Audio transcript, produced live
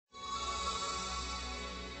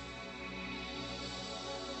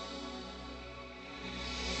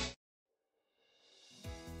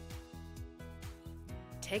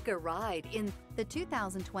Take a ride in the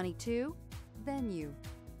 2022 Venue.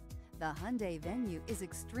 The Hyundai Venue is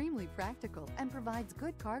extremely practical and provides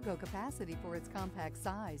good cargo capacity for its compact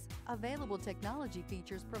size. Available technology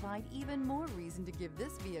features provide even more reason to give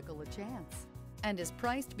this vehicle a chance, and is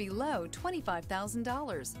priced below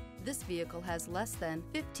 $25,000. This vehicle has less than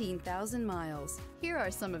 15,000 miles. Here are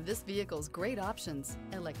some of this vehicle's great options: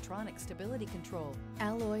 electronic stability control,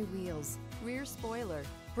 alloy wheels, rear spoiler,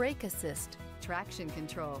 brake assist, traction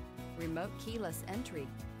control, remote keyless entry,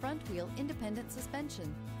 front wheel independent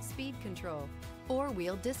suspension, speed control,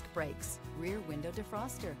 four-wheel disc brakes, rear window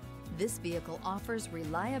defroster. This vehicle offers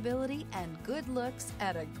reliability and good looks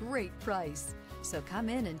at a great price. So come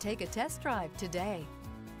in and take a test drive today.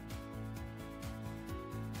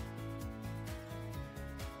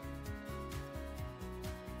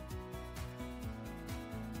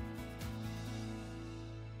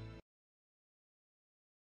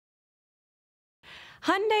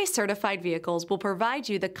 Hyundai certified vehicles will provide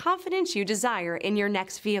you the confidence you desire in your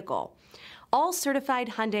next vehicle. All certified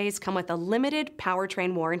Hyundais come with a limited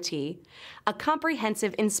powertrain warranty, a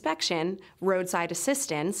comprehensive inspection, roadside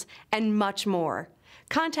assistance, and much more.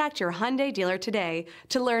 Contact your Hyundai dealer today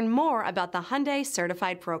to learn more about the Hyundai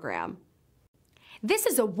Certified Program. This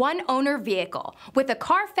is a one-owner vehicle with a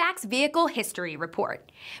Carfax Vehicle History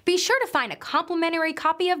Report. Be sure to find a complimentary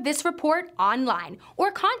copy of this report online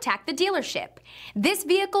or contact the dealership. This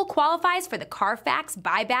vehicle qualifies for the Carfax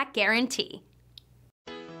Buyback Guarantee.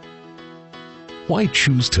 Why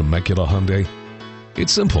choose Temecula Hyundai?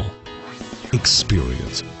 It's simple.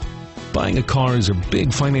 Experience. Buying a car is a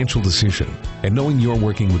big financial decision, and knowing you're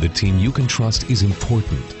working with a team you can trust is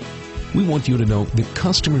important. We want you to know that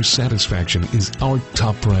customer satisfaction is our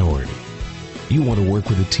top priority. You want to work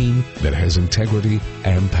with a team that has integrity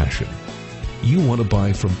and passion. You want to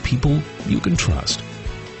buy from people you can trust.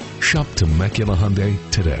 Shop Temecula Hyundai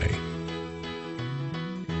today.